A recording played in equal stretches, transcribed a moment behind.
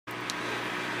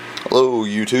Hello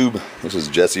YouTube, this is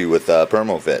Jesse with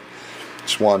PermoFit.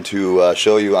 Just want to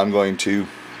show you I'm going to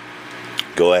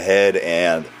go ahead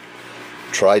and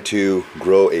try to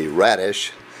grow a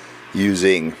radish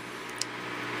using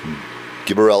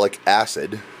Gibberellic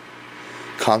acid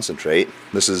concentrate.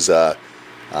 This is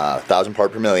 1,000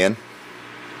 part per million,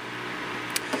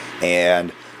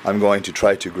 and I'm going to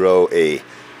try to grow a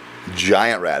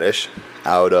giant radish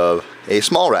out of a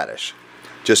small radish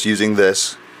just using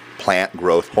this plant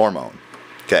growth hormone.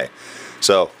 Okay,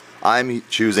 so I'm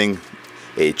choosing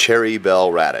a Cherry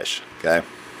Belle Radish. Okay,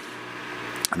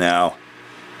 now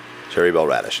Cherry Belle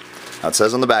Radish. Now it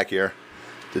says on the back here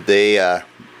that they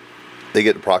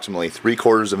get approximately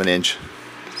 3/4 of an inch.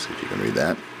 Let's see if you can read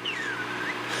that.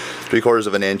 3/4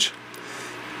 of an inch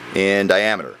in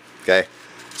diameter. Okay,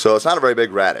 so it's not a very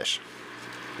big radish.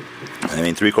 I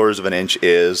mean, 3/4 of an inch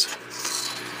is,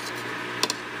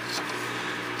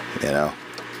 you know,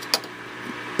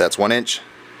 that's 1 inch.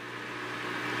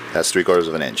 That's 3/4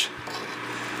 of an inch.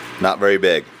 Not very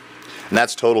big. And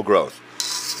that's total growth.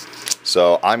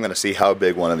 So I'm going to see how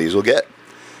big one of these will get.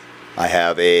 I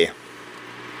have a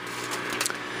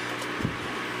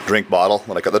drink bottle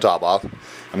when I cut the top off.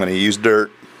 I'm going to use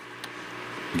dirt,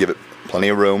 give it plenty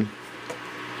of room.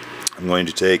 I'm going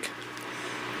to take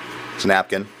this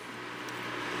napkin.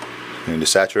 I'm going to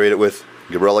saturate it with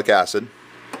Gibberellic acid.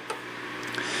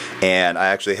 And I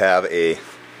actually have a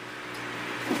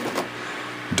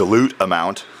dilute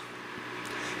amount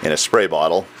in a spray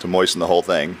bottle to moisten the whole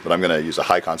thing, but I'm going to use a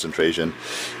high concentration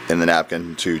in the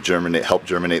napkin to help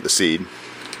germinate the seed.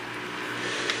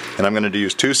 And I'm going to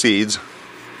use 2 seeds,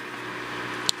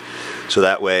 so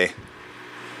that way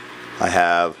I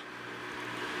have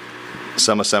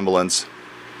some semblance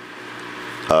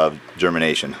of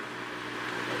germination.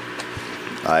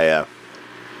 I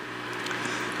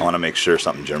want to make sure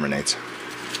something germinates.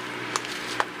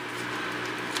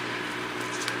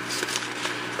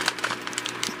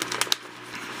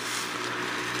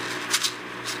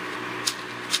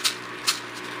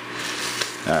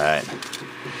 Alright,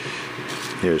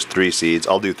 here's 3 seeds.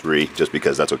 I'll do 3 just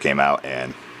because that's what came out,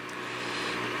 and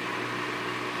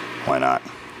why not?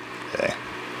 Okay.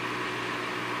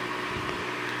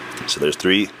 So there's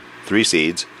three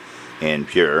seeds in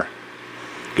pure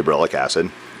Gibberellic acid,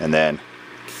 and then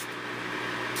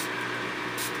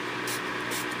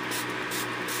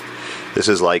this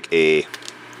is like a,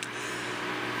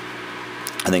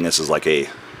 I think this is like a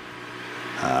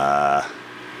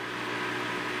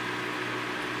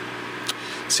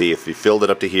see, if you filled it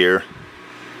up to here,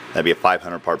 that'd be a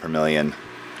 500 part per million,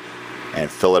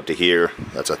 and fill it up to here,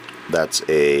 that's a let's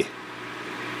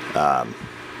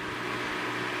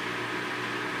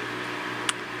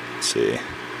see,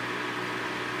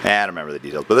 I don't remember the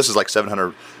details, but this is like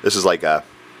 700. This is like a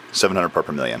 700 part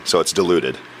per million, so it's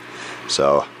diluted.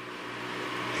 So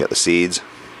you got the seeds,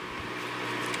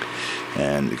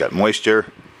 and you got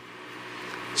moisture.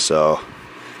 So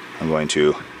I'm going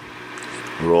to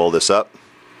roll this up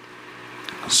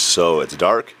so it's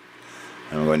dark,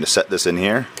 and I'm going to set this in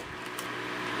here,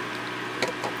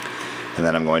 and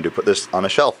then I'm going to put this on a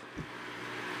shelf.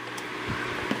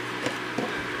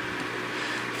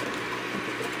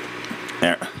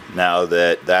 There. Now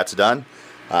that that's done,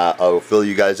 I'll fill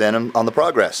you guys in on the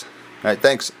progress. Alright,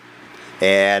 thanks.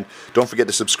 And don't forget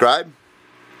to subscribe.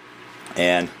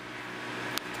 And,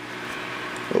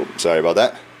 oh, sorry about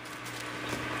that.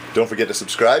 Don't forget to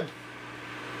subscribe.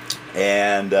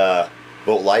 And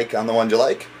vote like on the ones you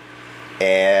like.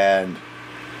 And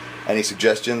any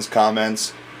suggestions,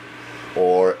 comments,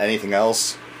 or anything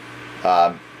else,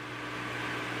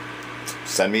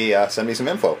 send me some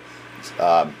info.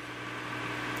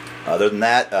 Other than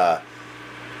that,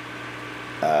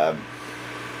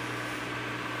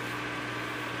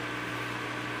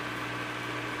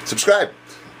 subscribe.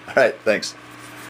 All right, thanks.